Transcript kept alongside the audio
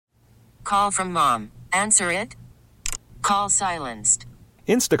Call from mom. Answer it. Call silenced.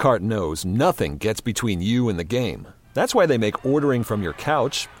 Instacart knows nothing gets between you and the game. That's why they make ordering from your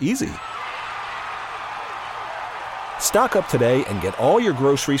couch easy. Stock up today and get all your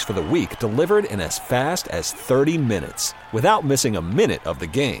groceries for the week delivered in as fast as 30 minutes without missing a minute of the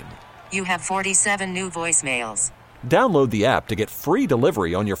game. You have 47 new voicemails. Download the app to get free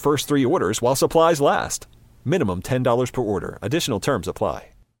delivery on your first 3 orders while supplies last. Minimum $10 per order. Additional terms apply.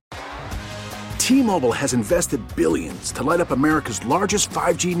 T-Mobile has invested billions to light up America's largest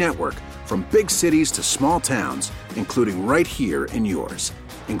 5G network, from big cities to small towns, including right here in yours.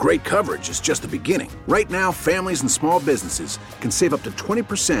 And great coverage is just the beginning. Right now, families and small businesses can save up to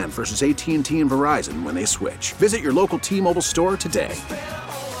 20% versus AT&T and Verizon when they switch. Visit your local T-Mobile store today.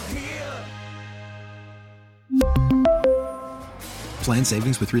 Plan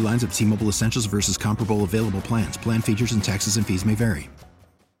savings with 3 lines of T-Mobile Essentials versus comparable available plans. Plan features and taxes and fees may vary.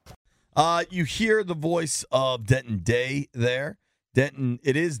 You hear the voice of Denton Day there.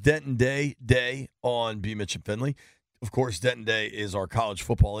 It is Denton Day on B. Mitch and Finley. Of course, Denton Day is our college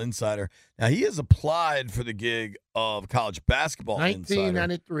football insider. Now, he has applied for the gig of college basketball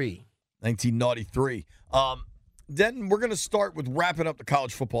 1993. 1993. Denton, we're going to start with wrapping up the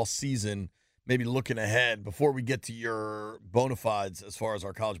college football season, maybe looking ahead before we get to your bona fides as far as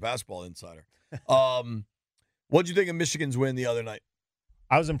our college basketball insider. What'd you think of Michigan's win the other night?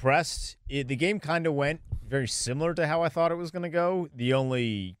 I was impressed. The game kind of went very similar to how I thought it was going to go. The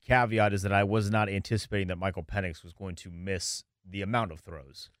only caveat is that I was not anticipating that Michael Penix was going to miss the amount of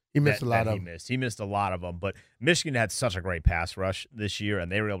throws. He missed a lot of them. He missed a lot of them. But Michigan had such a great pass rush this year, and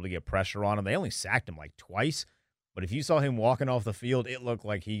they were able to get pressure on him. They only sacked him like twice. But if you saw him walking off the field, it looked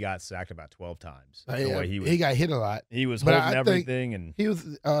like he got sacked about 12 times. He got hit a lot. He was holding everything. And he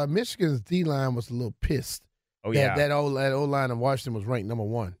was Michigan's D-line was a little pissed. Oh, yeah. That old line in Washington was ranked number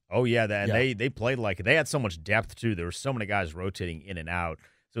 1. Oh, yeah. They played like it. They had so much depth, too. There were so many guys rotating in and out.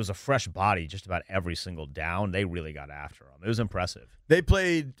 So it was a fresh body just about every single down. They really got after them. It was impressive. They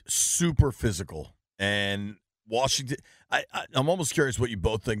played super physical. And Washington, I'm almost curious what you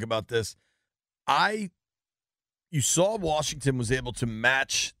both think about this. You saw Washington was able to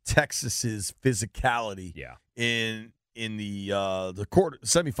match Texas's physicality in the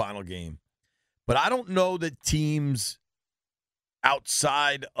semifinal game. But I don't know that teams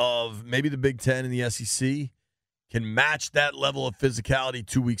outside of maybe the Big Ten and the SEC can match that level of physicality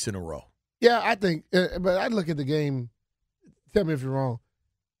 2 weeks in a row. Yeah, I think. But I look at the game. Tell me if you're wrong.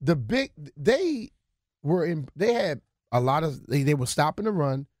 They had a lot of. They were stopping the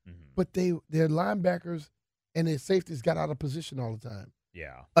run, but their linebackers and their safeties got out of position all the time.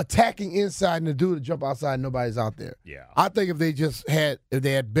 Yeah, attacking inside and the dude to jump outside, nobody's out there. Yeah, I think if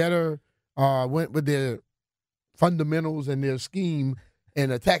they had better. Went with their fundamentals and their scheme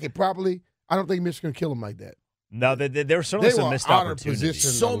and attack it properly, I don't think Michigan kill them like that. No, there were certainly some missed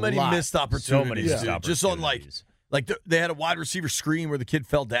opportunities. So many missed opportunities. Just on like they had a wide receiver screen where the kid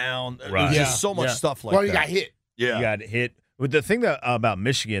fell down. Right. There's just so much stuff like that. Well, you got hit. Yeah. You got hit. But the thing about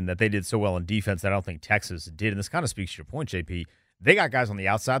Michigan that they did so well in defense that I don't think Texas did, and this kind of speaks to your point, JP, they got guys on the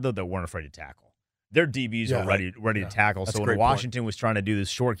outside, though, that weren't afraid to tackle. Their DBs are ready to tackle. That's so when Washington was trying to do this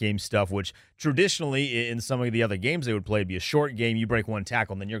short game stuff, which traditionally in some of the other games they would play, it'd be a short game, you break one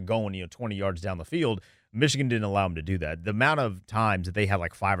tackle, and then you're going 20 yards down the field. Michigan didn't allow them to do that. The amount of times that they had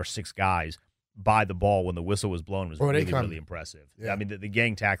like 5 or 6 guys by the ball when the whistle was blown was really impressive. Yeah. I mean, the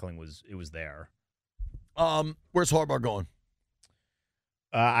gang tackling was there. Where's Harbaugh going?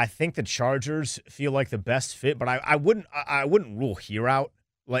 I think the Chargers feel like the best fit, but I wouldn't rule here out.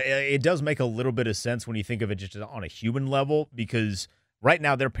 Like, it does make a little bit of sense when you think of it just on a human level, because right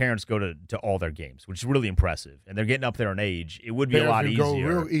now their parents go to all their games, which is really impressive, and they're getting up there in age. It would be a lot easier. Go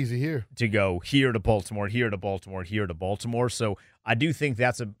real easy here to go here to Baltimore, here to Baltimore, here to Baltimore. So I do think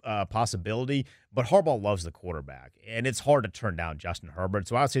that's a possibility. But Harbaugh loves the quarterback, and it's hard to turn down Justin Herbert.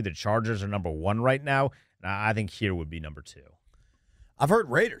 So I would say the Chargers are number 1 right now, and I think here would be number 2. I've heard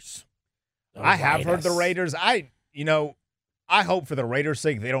Raiders. I have heard the Raiders. I hope for the Raiders'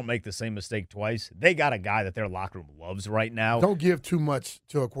 sake they don't make the same mistake twice. They got a guy that their locker room loves right now. Don't give too much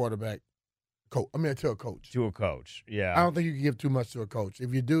to a quarterback. To a coach. To a coach, yeah. I don't think you can give too much to a coach.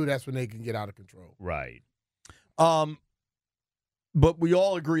 If you do, that's when they can get out of control. Right. But we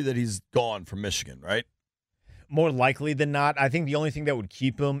all agree that he's gone from Michigan, right? More likely than not. I think the only thing that would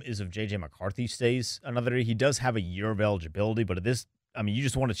keep him is if J.J. McCarthy stays another year. He does have a year of eligibility, but you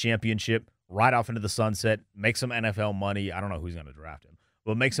just won a championship, ride off into the sunset, make some NFL money. I don't know who's going to draft him,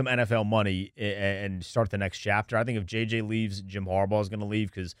 but make some NFL money and start the next chapter. I think if JJ leaves, Jim Harbaugh is going to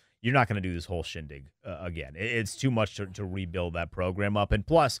leave, because you're not going to do this whole shindig again. It's too much to rebuild that program up. And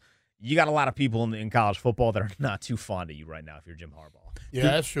plus, you got a lot of people in college football that are not too fond of you right now if you're Jim Harbaugh. Yeah,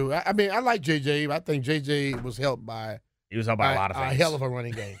 that's true. I mean, I like JJ. I think JJ was helped by a lot of things. A hell of a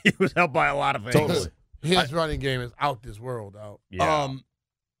running game. He was helped by a lot of things. Totally. His running game is out this world, out. Yeah.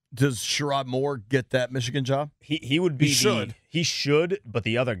 Does Sherrod Moore get that Michigan job? He would be. He should, but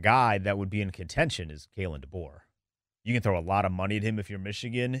the other guy that would be in contention is Kalen DeBoer. You can throw a lot of money at him if you're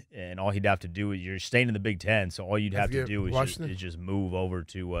Michigan, and all he'd have to do is you're staying in the Big Ten, so all you'd have to do is just move over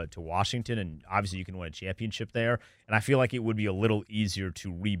to Washington, and obviously you can win a championship there. And I feel like it would be a little easier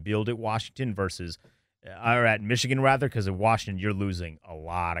to rebuild at Washington versus or at Michigan rather, because at Washington you're losing a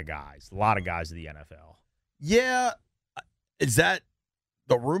lot of guys to the NFL. Yeah, is that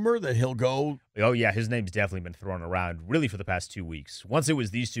the rumor that he'll go? Oh yeah, his name's definitely been thrown around really for the past 2 weeks. Once it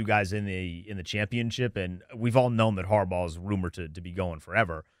was these two guys in the championship, and we've all known that Harbaugh is rumored to be going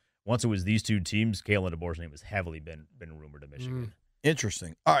forever. Once it was these two teams, Kalen DeBoer's name has heavily been rumored to Michigan.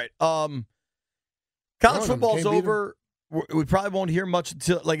 Interesting. All right, college football's over. We probably won't hear much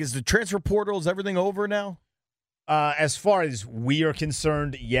until is the transfer portal, is everything over now? As far as we are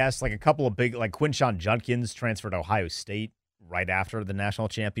concerned, yes. Like a couple of big, like Quinshon Judkins transferred to Ohio State right after the national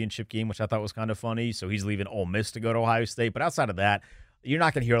championship game, which I thought was kind of funny. So he's leaving Ole Miss to go to Ohio State. But outside of that, you're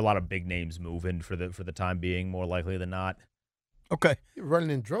not going to hear a lot of big names moving for the time being, more likely than not. Okay. You're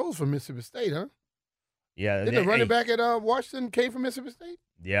running in droves from Mississippi State, huh? Yeah. Didn't the running back at Washington came from Mississippi State?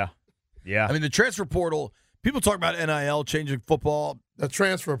 Yeah. Yeah. I mean, the transfer portal, people talk about NIL changing football. The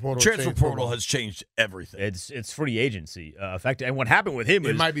transfer portal has changed everything. It's free agency effect. And what happened with him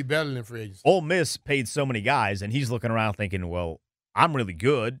is it might be better than free agency. Ole Miss paid so many guys, and he's looking around thinking, well, I'm really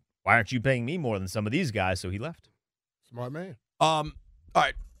good. Why aren't you paying me more than some of these guys? So he left. Smart man. All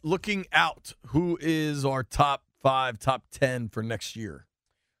right. Looking out, who is our top 5, top 10 for next year?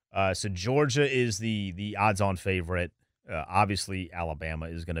 So Georgia is the odds-on favorite. Obviously, Alabama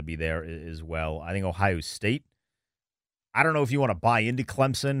is going to be there as well. I think Ohio State. I don't know if you want to buy into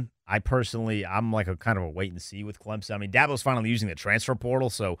Clemson. I'm like a kind of a wait and see with Clemson. I mean, Dabo's finally using the transfer portal,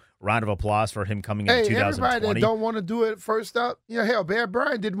 so round of applause for him coming into 2020. Everybody that don't want to do it first up, hell, Bear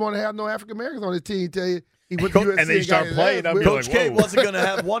Bryant didn't want to have no African Americans on his team. Tell you he went to USC and they start playing. Coach K wasn't going to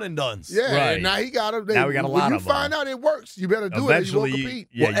have one and dones. Yeah, right. And now he got them. Now we got a lot of them. When you find out it works, you better do it. You won't compete.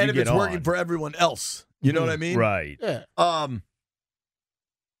 And if it's working for everyone else, you know what I mean? Right. Yeah.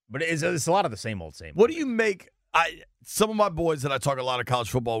 But it's a lot of the same old. What do you make? Some of my boys that I talk a lot of college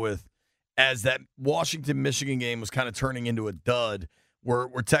football with, as that Washington-Michigan game was kind of turning into a dud, were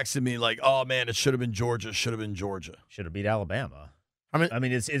texting me like, oh, man, it should have been Georgia, should have been Georgia. Should have beat Alabama. I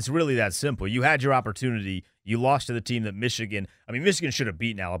mean, it's really that simple. You had your opportunity. You lost to the team that Michigan should have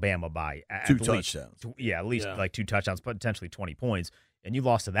beaten Alabama by two touchdowns. At least like 2 touchdowns, potentially 20 points. And you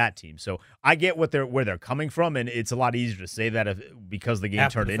lost to that team. So I get where they're coming from, and it's a lot easier to say that because the game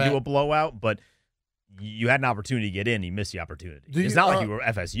turned into a blowout, but you had an opportunity to get in, you missed the opportunity. It's not like you were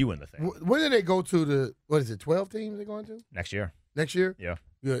FSU in the thing. When do they go to 12 teams they're going to? Next year. Next year? Yeah.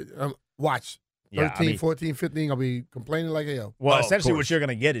 Good. Watch. 13, 14, 15, I'll be complaining like hell. Well, essentially what you're going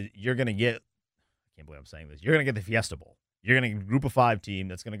to get is I can't believe I'm saying this, you're going to get the Fiesta Bowl. You're going to get a group of 5 team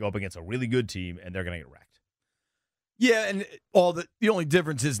that's going to go up against a really good team, and they're going to get wrecked. Yeah, and the only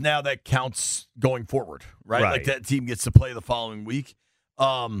difference is now that counts going forward, right? Like that team gets to play the following week.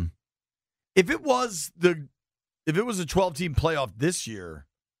 If it was a 12-team playoff this year,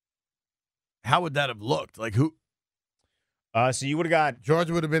 how would that have looked? Like who? So you would have got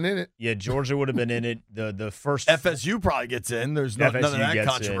Georgia would have been in it. Yeah, Georgia would have been in it. The first FSU probably gets in. There's none of that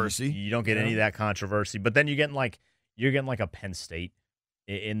controversy. You don't get any of that controversy, but then you're getting like a Penn State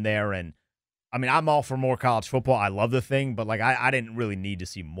in there, and I mean, I'm all for more college football. I love the thing, but like I didn't really need to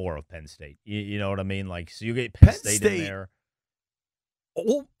see more of Penn State. You know what I mean? Like, so you get Penn State in there.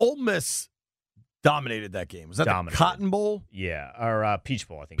 Ole Miss dominated that game. Was that the Cotton Bowl? Yeah, or Peach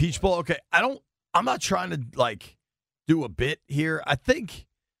Bowl, I think. Peach Bowl. Okay, I'm not trying to do a bit here. I think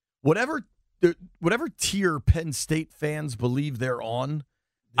whatever tier Penn State fans believe they're on,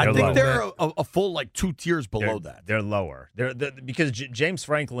 I think they're a full 2 tiers below that. They're lower. Because James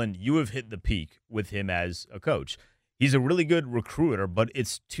Franklin, you have hit the peak with him as a coach. He's a really good recruiter, but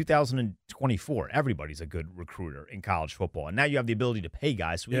it's 2024. Everybody's a good recruiter in college football, and now you have the ability to pay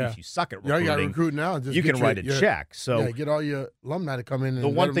guys. So even if you suck at recruiting, you got to recruit now. You can write a check. So get all your alumni to come in. And the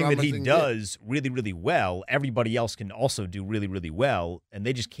one thing that he does really, really well, everybody else can also do really, really well, and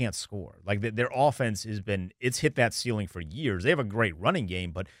they just can't score. Like their offense it's hit that ceiling for years. They have a great running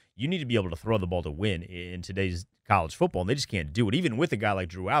game, but you need to be able to throw the ball to win in today's college football, and they just can't do it. Even with a guy like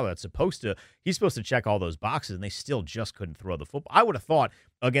Drew Aller he's supposed to check all those boxes, and they still just couldn't throw the football. I would have thought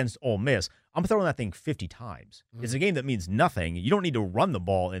against Ole Miss, I'm throwing that thing 50 times. It's a game that means nothing. You don't need to run the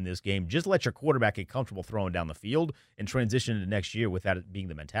ball in this game. Just let your quarterback get comfortable throwing down the field and transition into next year without it being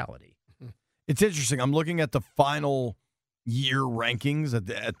the mentality. It's interesting. I'm looking at the final year rankings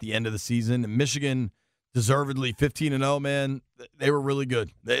at the end of the season. Michigan, deservedly 15-0, man. They were really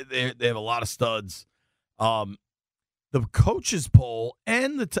good. They have a lot of studs. The coaches poll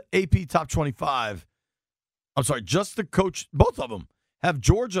and the AP Top 25, I'm sorry, just the coach, both of them, have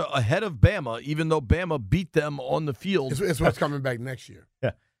Georgia ahead of Bama, even though Bama beat them on the field. It's what's coming back next year.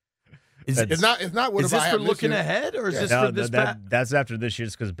 Yeah. It's not what is if I this have for this looking year? ahead, or is this No, for this? that's after this year,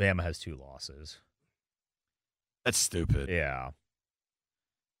 just because Bama has 2 losses. That's stupid. Yeah.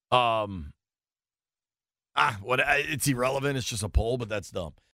 It's irrelevant. It's just a poll, but that's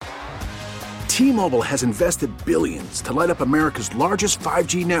dumb. T-Mobile has invested billions to light up America's largest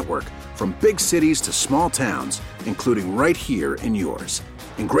 5G network, from big cities to small towns, including right here in yours.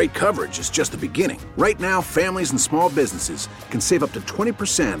 And great coverage is just the beginning. Right now, families and small businesses can save up to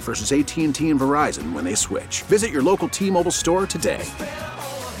 20% versus AT&T and Verizon when they switch. Visit your local T-Mobile store today.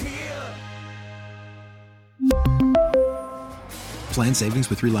 Plan savings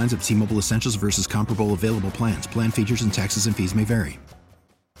with 3 lines of T-Mobile Essentials versus comparable available plans. Plan features and taxes and fees may vary.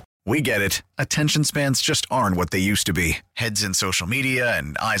 We get it. Attention spans just aren't what they used to be. Heads in social media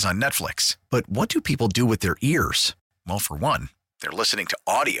and eyes on Netflix. But what do people do with their ears? Well, for one, they're listening to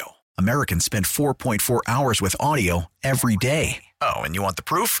audio. Americans spend 4.4 hours with audio every day. Oh, and you want the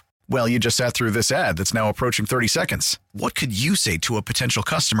proof? Well, you just sat through this ad that's now approaching 30 seconds. What could you say to a potential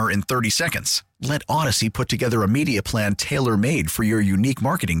customer in 30 seconds? Let Odyssey put together a media plan tailor-made for your unique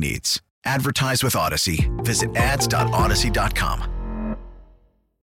marketing needs. Advertise with Odyssey. Visit ads.odyssey.com.